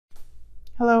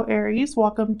Hello Aries,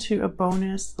 welcome to a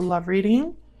bonus love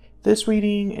reading. This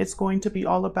reading is going to be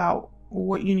all about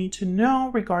what you need to know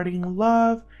regarding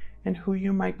love and who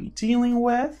you might be dealing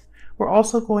with. We're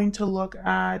also going to look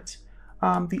at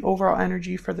the overall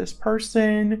energy for this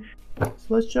person. So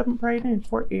let's jump right in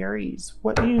for Aries.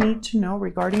 What do you need to know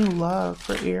regarding love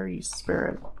for Aries,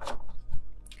 Spirit?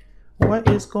 What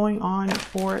is going on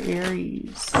for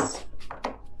Aries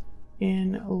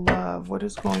in love? What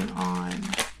is going on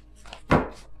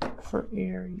for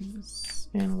Aries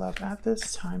in love at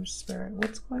this time, Spirit?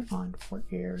 What's going on for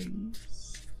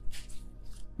Aries?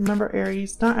 Remember,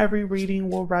 Aries, not every reading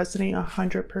will resonate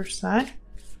 100%.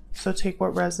 So take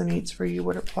what resonates for you,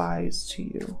 what applies to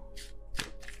you.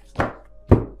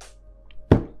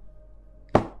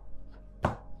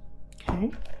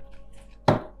 Okay.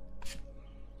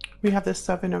 We have the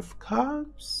 7 of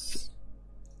Cups,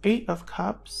 8 of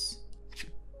Cups,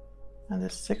 and the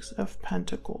 6 of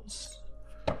Pentacles.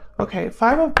 Okay,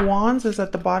 5 of Wands is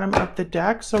at the bottom of the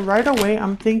deck. So right away,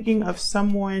 I'm thinking of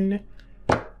someone,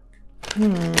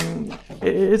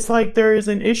 it's like there is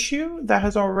an issue that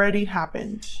has already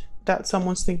happened that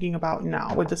someone's thinking about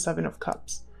now with the 7 of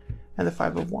Cups and the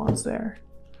 5 of Wands there.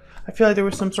 I feel like there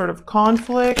was some sort of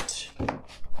conflict,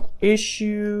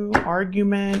 issue,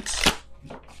 argument.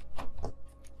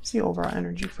 What's the overall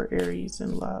energy for Aries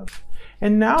in love?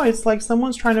 And now it's like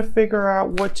someone's trying to figure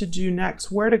out what to do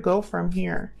next, where to go from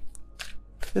here.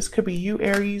 This could be you,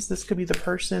 Aries. This could be the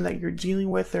person that you're dealing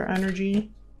with, their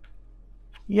energy.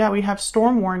 Yeah, we have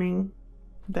storm warning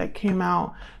that came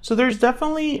out. So there's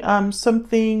definitely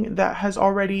something that has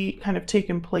already kind of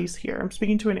taken place here. I'm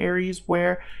speaking to an Aries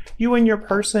where you and your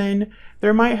person,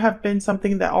 there might have been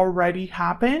something that already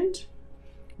happened.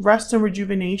 Rest and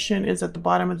rejuvenation is at the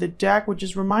bottom of the deck, which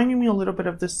is reminding me a little bit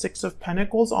of the 6 of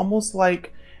Pentacles, almost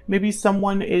like maybe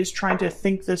someone is trying to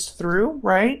think this through,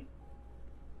 right?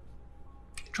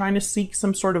 Trying to seek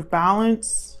some sort of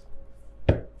balance.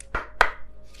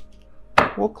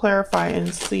 We'll clarify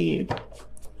and see.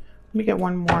 Let me get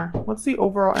one more. What's the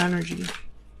overall energy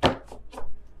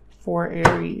for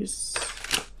Aries?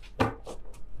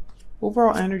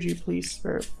 Overall energy, please,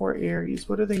 Spirit, for Aries.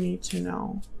 What do they need to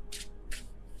know?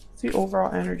 What's the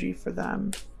overall energy for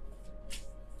them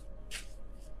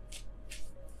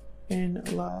in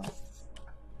love?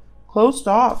 Closed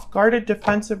off, guarded,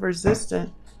 defensive,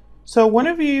 resistant. So one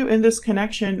of you in this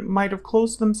connection might have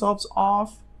closed themselves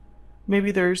off.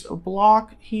 Maybe there's a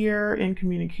block here in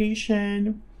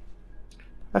communication.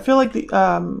 I feel like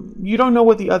you don't know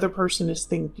what the other person is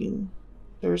thinking.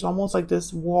 There's almost like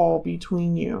this wall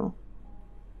between you.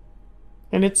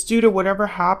 And it's due to whatever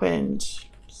happened.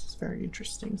 This is very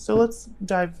interesting. So let's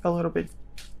dive a little bit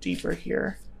deeper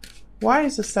here. Why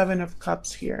is the 7 of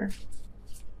Cups here?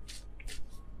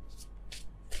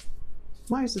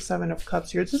 Why is the 7 of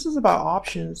Cups here? This is about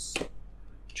options,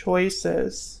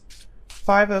 choices.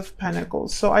 5 of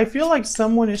Pentacles. So I feel like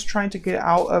someone is trying to get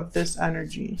out of this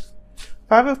energy.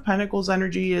 5 of Pentacles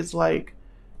energy is like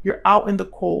you're out in the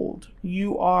cold.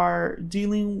 You are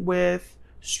dealing with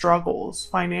struggles,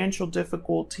 financial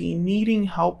difficulty, needing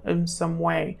help in some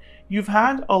way. You've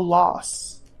had a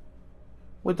loss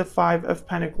with the 5 of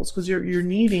Pentacles because you're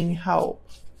needing help.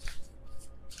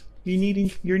 You're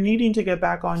needing to get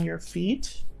back on your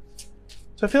feet.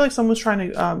 So I feel like someone's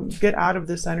trying to get out of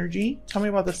this energy. Tell me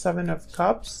about the 7 of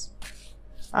Cups.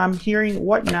 I'm hearing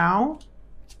what now?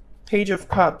 Page of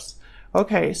Cups.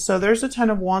 Okay, so there's a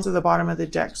 10 of Wands at the bottom of the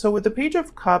deck. So with the Page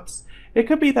of Cups, it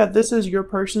could be that this is your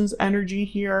person's energy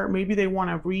here. Maybe they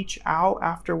want to reach out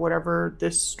after whatever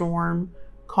this storm,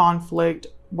 conflict,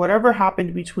 whatever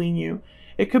happened between you.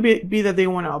 It could be that they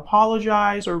want to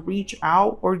apologize or reach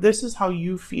out, or this is how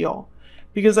you feel.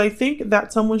 Because I think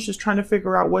that someone's just trying to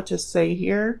figure out what to say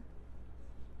here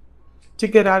to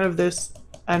get out of this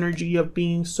energy of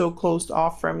being so closed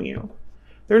off from you.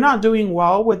 They're not doing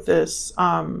well with this.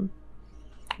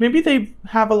 Maybe they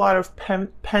have a lot of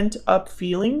pent up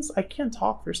feelings. I can't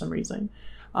talk for some reason.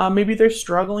 Maybe they're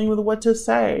struggling with what to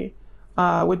say.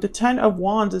 With the 10 of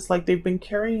Wands, it's like they've been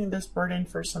carrying this burden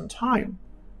for some time.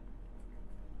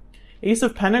 Ace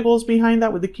of Pentacles behind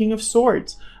that with the King of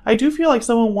Swords. I do feel like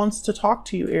someone wants to talk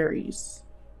to you, Aries.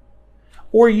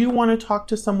 Or you want to talk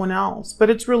to someone else.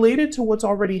 But it's related to what's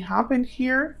already happened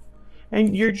here.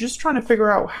 And you're just trying to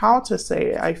figure out how to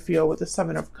say it, I feel, with the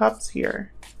 7 of Cups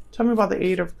here. Tell me about the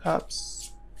 8 of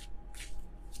Cups.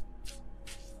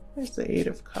 Where's the 8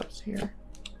 of Cups here?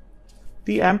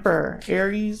 The Emperor,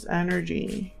 Aries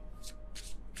energy.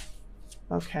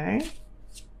 Okay.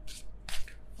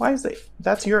 Why is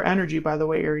that's your energy, by the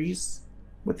way, Aries,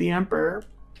 with the Emperor.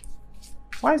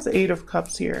 Why is the 8 of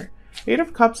Cups here? Eight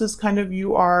of Cups is kind of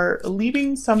you are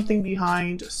leaving something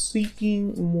behind,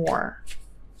 seeking more.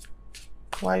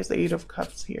 Why is the Eight of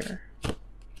Cups here?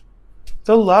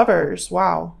 The Lovers.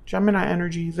 Wow. Gemini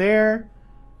energy there.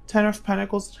 Ten of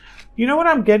Pentacles. You know what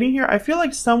I'm getting here? I feel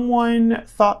like someone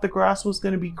thought the grass was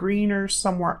going to be greener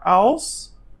somewhere else.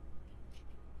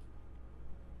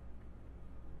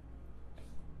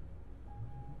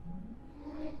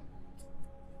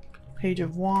 Page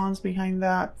of Wands behind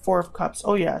that. Four of Cups.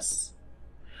 Oh, yes.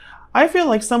 I feel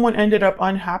like someone ended up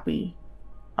unhappy.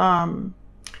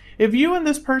 If you and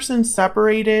this person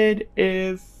separated,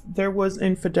 if there was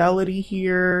infidelity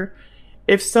here,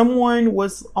 if someone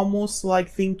was almost like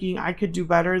thinking I could do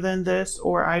better than this,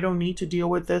 or I don't need to deal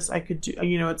with this, I could do,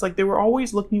 you know, it's like they were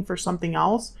always looking for something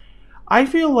else. I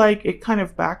feel like it kind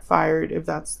of backfired if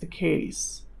that's the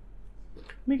case.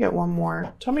 Let me get one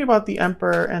more. Tell me about the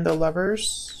Emperor and the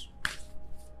Lovers.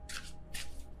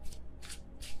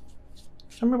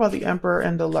 Tell me about the Emperor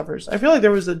and the Lovers. I feel like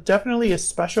there was definitely a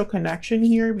special connection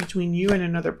here between you and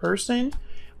another person.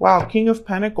 Wow, King of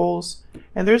Pentacles.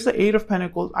 And there's the Eight of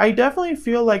Pentacles. I definitely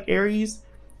feel like, Aries,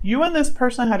 you and this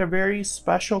person had a very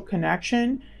special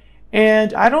connection.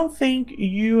 And I don't think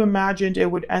you imagined it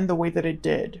would end the way that it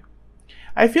did.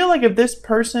 I feel like if this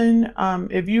person,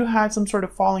 if you had some sort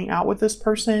of falling out with this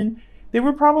person, they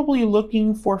were probably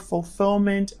looking for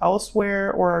fulfillment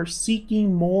elsewhere or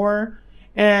seeking more.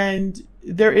 And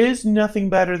there is nothing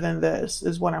better than this,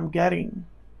 is what I'm getting.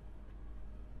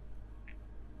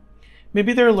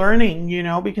 Maybe they're learning, you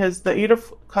know, because the Eight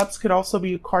of Cups could also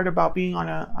be a card about being on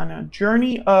a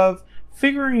journey of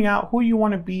figuring out who you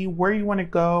want to be, where you want to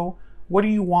go, what do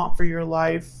you want for your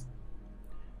life.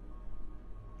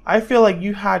 I feel like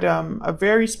you had a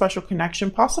very special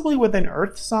connection, possibly with an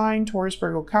earth sign. Taurus,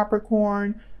 Virgo,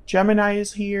 Capricorn. Gemini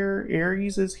is here.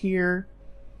 Aries is here.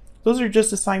 Those are just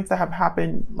the signs that have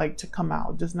happened, like, to come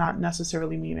out. It does not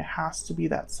necessarily mean it has to be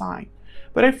that sign.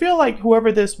 But I feel like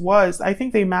whoever this was, I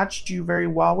think they matched you very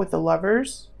well with the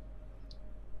Lovers.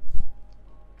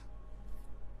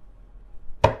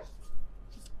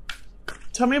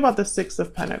 Tell me about the Six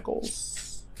of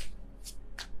Pentacles.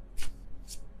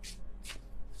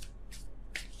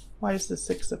 Why is the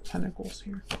Six of Pentacles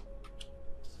here?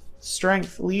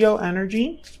 Strength, Leo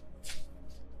energy.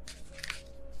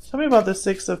 Tell me about the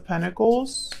Six of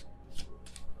Pentacles.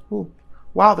 Ooh,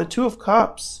 wow, the Two of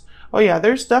Cups. Oh yeah,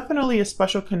 there's definitely a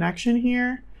special connection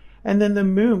here. And then the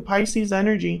Moon, Pisces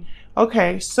energy.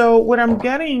 Okay, so what I'm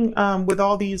getting with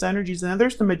all these energies, and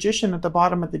there's the Magician at the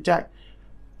bottom of the deck.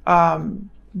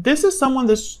 This is someone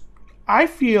that's, I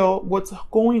feel what's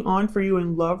going on for you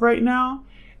in love right now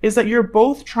is that you're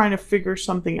both trying to figure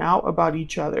something out about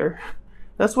each other.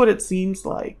 That's what it seems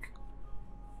like.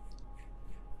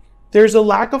 There's a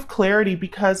lack of clarity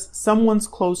because someone's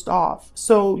closed off.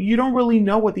 So you don't really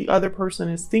know what the other person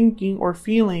is thinking or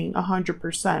feeling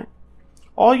 100%.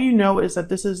 All you know is that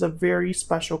this is a very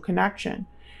special connection.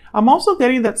 I'm also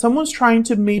getting that someone's trying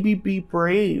to maybe be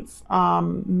brave,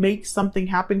 make something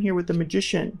happen here with the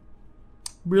Magician.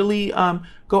 Really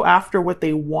go after what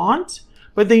they want,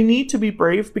 but they need to be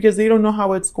brave because they don't know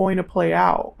how it's going to play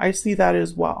out. I see that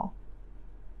as well.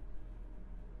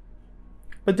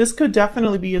 But this could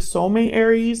definitely be a soulmate,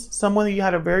 Aries, someone that you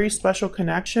had a very special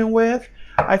connection with.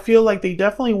 I feel like they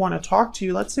definitely want to talk to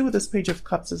you. Let's see what this Page of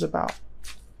Cups is about.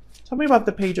 Tell me about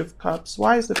the Page of Cups.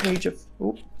 Why is the Page of...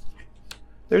 Ooh,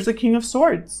 there's the King of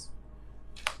Swords.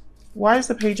 Why is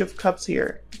the Page of Cups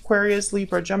here? Aquarius,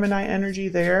 Libra, Gemini energy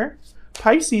there.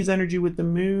 Pisces energy with the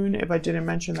Moon, if I didn't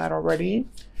mention that already.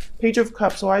 Page of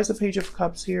Cups. Why is the Page of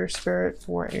Cups here? Spirit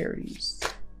for Aries.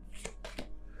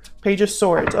 Page of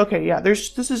Swords. Okay, yeah,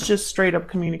 this is just straight up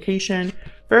communication.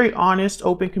 Very honest,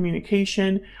 open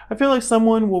communication. I feel like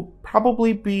someone will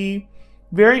probably be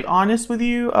very honest with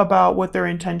you about what their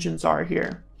intentions are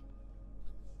here.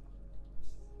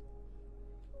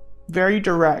 Very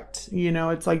direct. You know,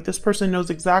 it's like this person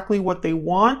knows exactly what they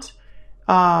want.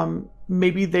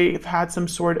 Maybe they've had some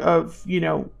sort of, you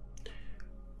know,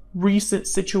 recent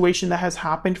situation that has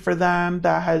happened for them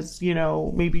that has, you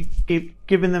know, maybe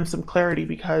given them some clarity,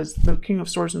 because the King of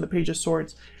Swords and the Page of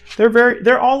Swords,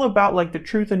 they're all about like the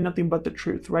truth and nothing but the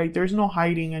truth, right? There's no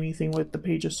hiding anything with the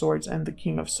Page of Swords and the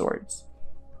King of Swords.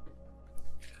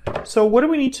 So what do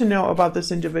we need to know about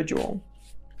this individual?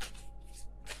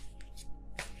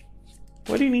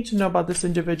 What do you need to know about this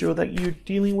individual that you're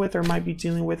dealing with or might be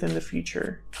dealing with in the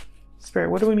future? Spirit,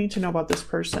 what do we need to know about this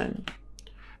person?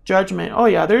 Judgment. Oh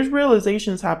yeah, there's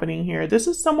realizations happening here. This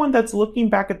is someone that's looking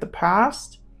back at the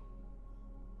past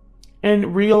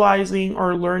and realizing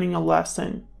or learning a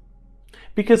lesson.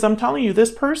 Because I'm telling you,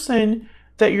 this person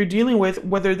that you're dealing with,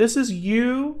 whether this is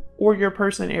you or your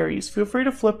person, Aries. Feel free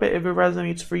to flip it if it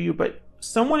resonates for you, but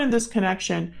someone in this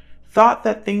connection thought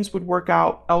that things would work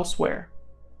out elsewhere.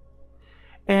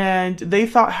 And they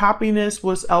thought happiness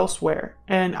was elsewhere.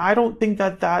 And I don't think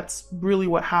that that's really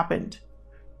what happened.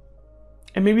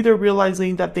 And maybe they're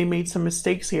realizing that they made some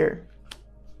mistakes here.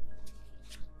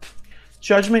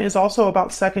 Judgment is also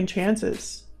about second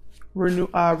chances,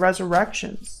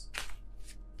 resurrections.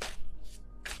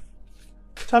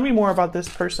 Tell me more about this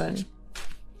person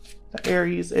that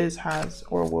Aries is, has,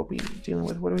 or will be dealing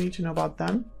with. What do we need to know about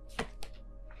them?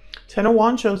 Ten of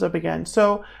Wands shows up again.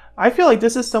 So I feel like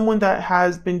this is someone that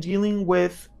has been dealing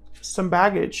with some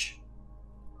baggage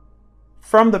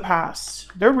from the past.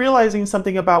 They're realizing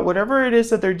something about whatever it is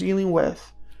that they're dealing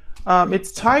with.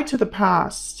 It's tied to the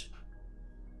past.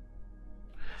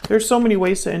 There's so many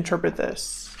ways to interpret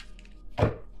this.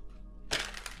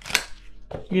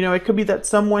 You know, it could be that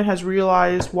someone has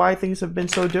realized why things have been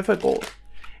so difficult.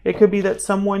 It could be that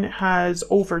someone has,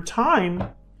 over time,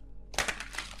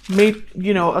 made,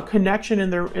 you know, a connection in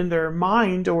their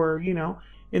mind, or, you know,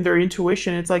 in their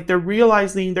intuition. It's like they're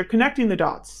realizing, they're connecting the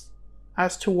dots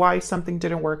as to why something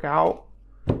didn't work out.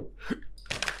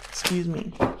 Excuse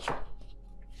me.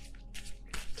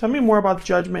 Tell me more about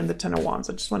Judgment and the Ten of Wands.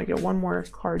 I just want to get one more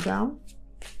card down.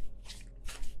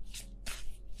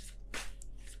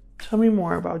 Tell me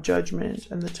more about Judgment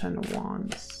and the Ten of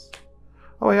Wands.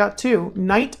 Oh, I got two.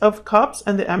 Knight of Cups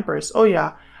and the Empress. Oh,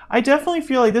 yeah. I definitely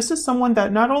feel like this is someone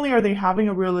that not only are they having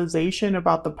a realization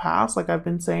about the past, like I've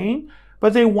been saying,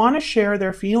 but they want to share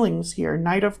their feelings here.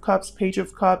 Knight of Cups, Page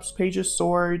of Cups, Page of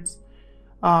Swords,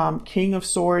 King of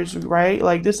Swords, right?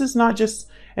 Like this is not just,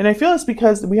 and I feel it's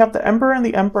because we have the Emperor and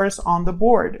the Empress on the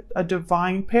board, a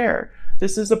divine pair.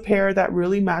 This is a pair that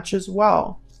really matches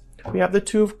well. We have the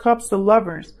Two of Cups, the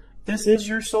Lovers. This is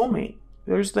your soulmate.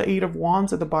 There's the Eight of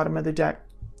Wands at the bottom of the deck.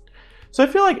 So I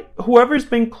feel like whoever's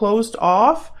been closed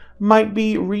off might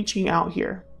be reaching out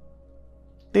here.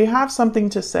 They have something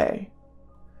to say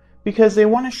because they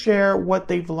want to share what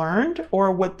they've learned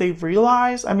or what they've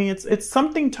realized. I mean, it's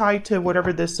something tied to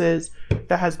whatever this is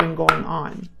that has been going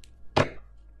on.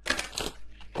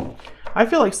 I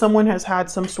feel like someone has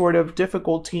had some sort of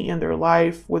difficulty in their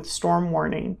life with storm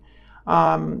warning.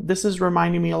 This is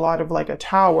reminding me a lot of like a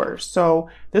tower. So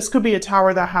this could be a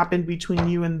tower that happened between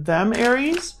you and them,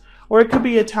 Aries, or it could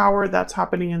be a tower that's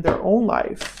happening in their own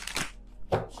life.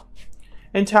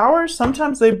 And towers,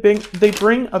 sometimes they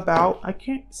bring about, I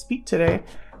can't speak today,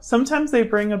 sometimes they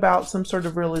bring about some sort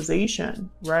of realization,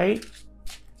 right?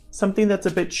 Something that's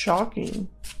a bit shocking.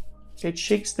 It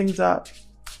shakes things up.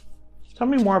 Tell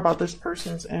me more about this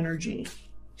person's energy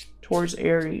towards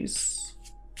Aries.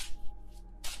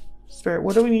 Spirit,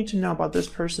 what do we need to know about this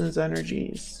person's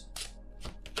energies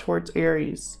towards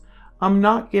Aries? I'm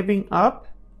not giving up.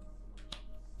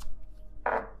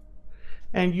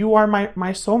 And you are my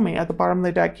soulmate at the bottom of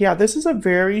the deck. Yeah, this is a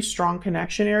very strong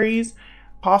connection, Aries.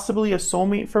 Possibly a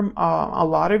soulmate from a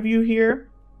lot of you here.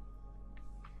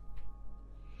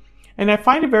 And I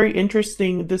find it very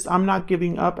interesting, this I'm not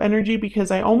giving up energy,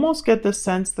 because I almost get the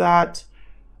sense that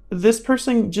this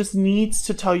person just needs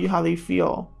to tell you how they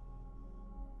feel.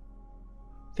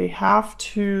 They have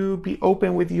to be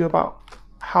open with you about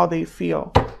how they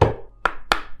feel.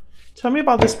 Tell me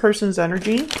about this person's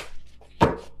energy.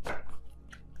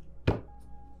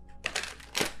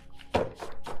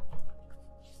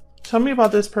 Tell me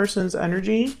about this person's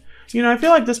energy. You know, I feel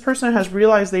like this person has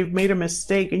realized they've made a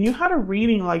mistake, and you had a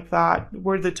reading like that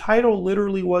where the title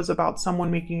literally was about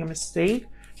someone making a mistake.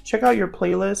 Check out your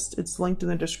playlist. It's linked in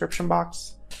the description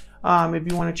box if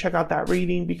you want to check out that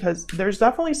reading, because there's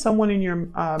definitely someone in your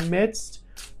midst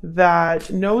that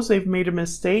knows they've made a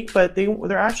mistake, but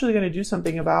they're actually going to do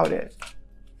something about it.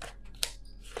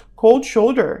 Cold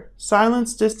shoulder,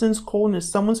 silence, distance, coldness.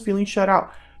 Someone's feeling shut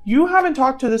out. You haven't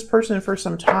talked to this person for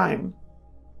some time.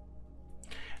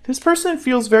 This person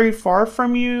feels very far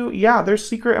from you. Yeah, there's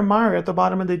secret admirer at the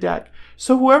bottom of the deck.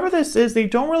 So whoever this is, they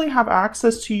don't really have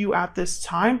access to you at this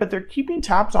time, but they're keeping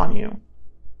tabs on you.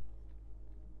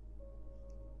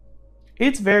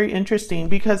 It's very interesting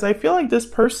because I feel like this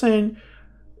person,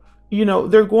 you know,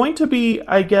 they're going to be,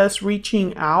 I guess,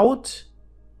 reaching out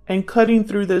and cutting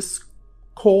through this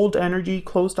cold energy,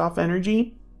 closed off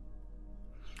energy.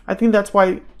 I think that's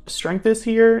why strength is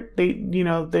here.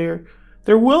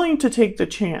 They're willing to take the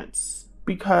chance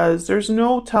because there's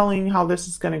no telling how this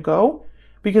is going to go,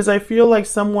 because I feel like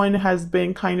someone has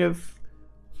been kind of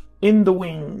in the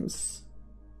wings,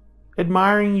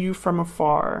 admiring you from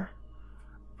afar,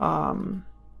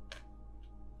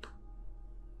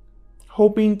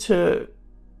 hoping to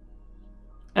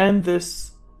end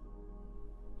this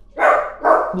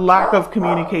lack of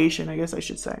communication, I guess I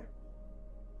should say.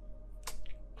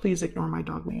 Please ignore my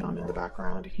dog Leon in the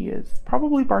background. He is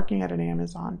probably barking at an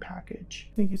Amazon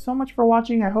package. Thank you so much for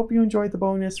watching. I hope you enjoyed the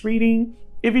bonus reading.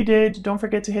 If you did, don't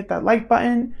forget to hit that like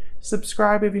button.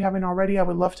 Subscribe if you haven't already. I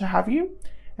would love to have you.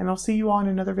 And I'll see you on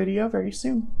another video very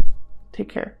soon. Take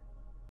care.